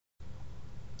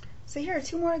So here are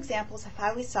two more examples of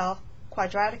how we solve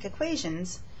quadratic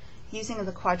equations using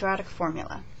the quadratic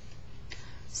formula.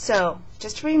 So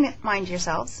just to remind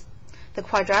yourselves, the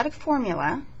quadratic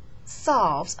formula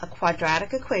solves a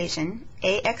quadratic equation,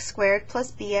 ax squared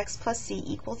plus bx plus c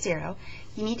equals 0.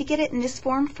 You need to get it in this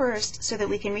form first so that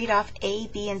we can read off a,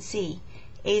 b, and c.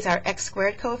 A is our x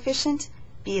squared coefficient,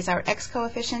 b is our x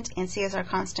coefficient, and c is our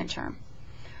constant term.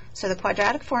 So the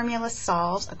quadratic formula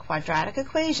solves a quadratic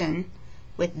equation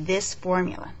with this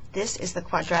formula. This is the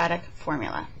quadratic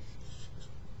formula.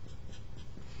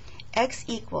 X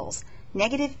equals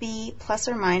negative b plus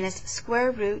or minus square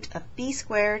root of b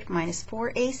squared minus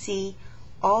 4ac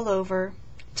all over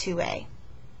 2a.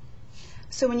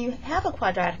 So when you have a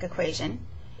quadratic equation,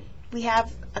 we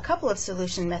have a couple of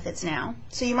solution methods now.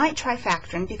 So you might try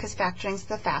factoring because factoring is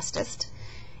the fastest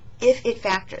if it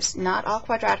factors. Not all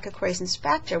quadratic equations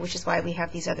factor, which is why we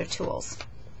have these other tools.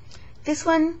 This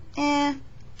one,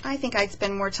 I think I'd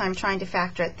spend more time trying to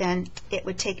factor it than it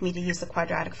would take me to use the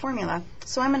quadratic formula.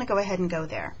 So I'm going to go ahead and go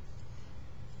there.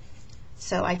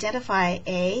 So identify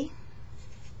A,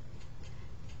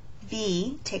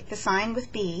 B, take the sign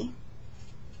with B,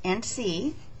 and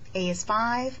C. A is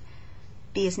 5,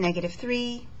 B is negative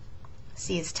 3,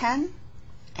 C is 10,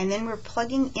 and then we're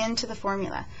plugging into the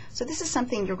formula. So this is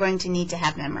something you're going to need to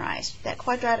have memorized. That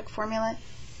quadratic formula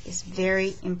is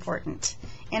very important,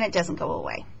 and it doesn't go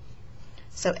away.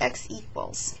 So x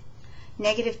equals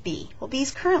negative b. Well, b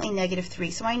is currently negative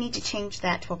 3, so I need to change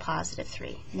that to a positive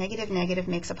 3. Negative, negative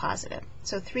makes a positive.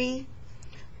 So 3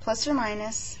 plus or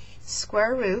minus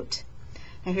square root.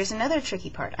 Now here's another tricky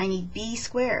part. I need b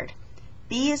squared.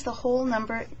 B is the whole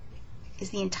number,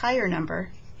 is the entire number,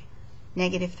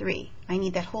 negative 3. I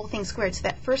need that whole thing squared, so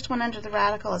that first one under the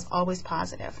radical is always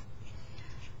positive.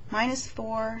 Minus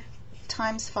 4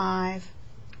 times 5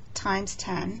 times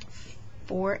 10.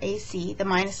 4ac. The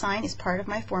minus sign is part of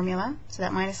my formula, so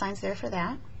that minus sign's there for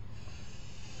that.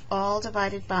 All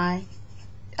divided by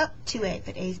 2a,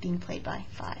 but a is being played by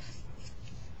 5.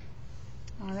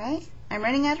 All right, I'm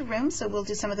running out of room, so we'll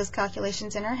do some of those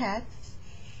calculations in our head.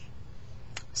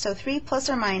 So 3 plus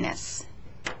or minus,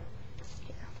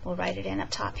 here, we'll write it in up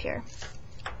top here.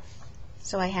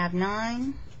 So I have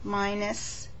 9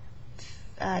 minus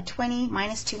 20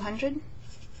 minus 200.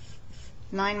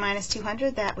 9 minus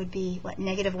 200, that would be, what,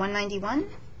 negative 191?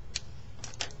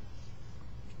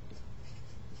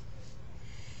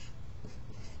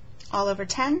 All over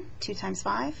 10, 2 times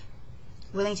 5.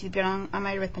 Willing to be wrong on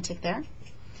my arithmetic there.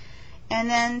 And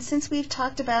then, since we've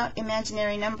talked about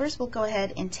imaginary numbers, we'll go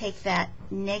ahead and take that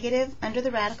negative under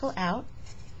the radical out.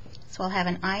 So I'll have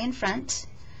an I in front.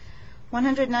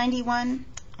 191,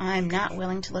 I'm not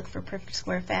willing to look for perfect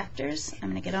square factors.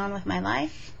 I'm going to get on with my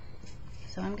life.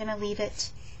 So I'm going to leave it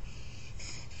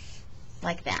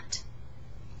like that.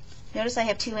 Notice I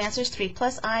have two answers, 3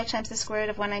 plus I times the square root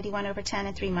of 191 over 10,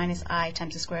 and 3 minus I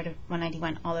times the square root of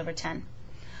 191 all over 10.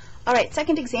 All right,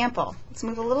 second example. Let's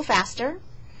move a little faster.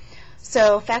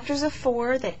 So factors of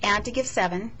 4 that add to give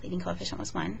 7, leading coefficient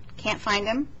was 1. Can't find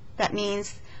them. That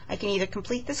means I can either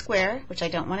complete the square, which I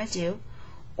don't want to do,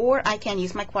 or I can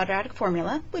use my quadratic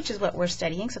formula, which is what we're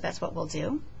studying, so that's what we'll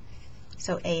do.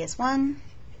 So A is 1.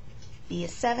 B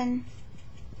is 7,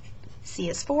 C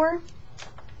is 4,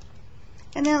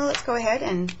 and then let's go ahead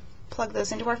and plug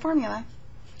those into our formula.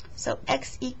 So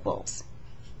x equals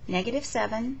negative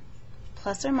 7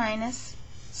 plus or minus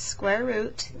square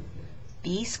root,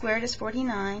 b squared is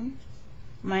 49,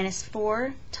 minus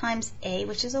 4 times a,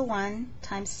 which is a 1,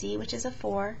 times c, which is a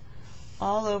 4,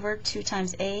 all over 2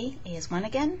 times a is 1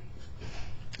 again.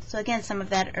 So again, some of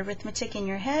that arithmetic in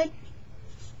your head.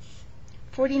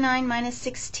 49 minus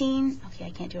 16, okay, I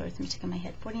can't do arithmetic in my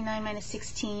head. 49 minus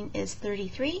 16 is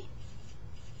 33.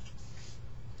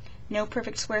 No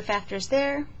perfect square factors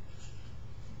there.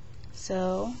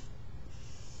 So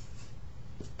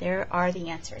there are the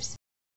answers.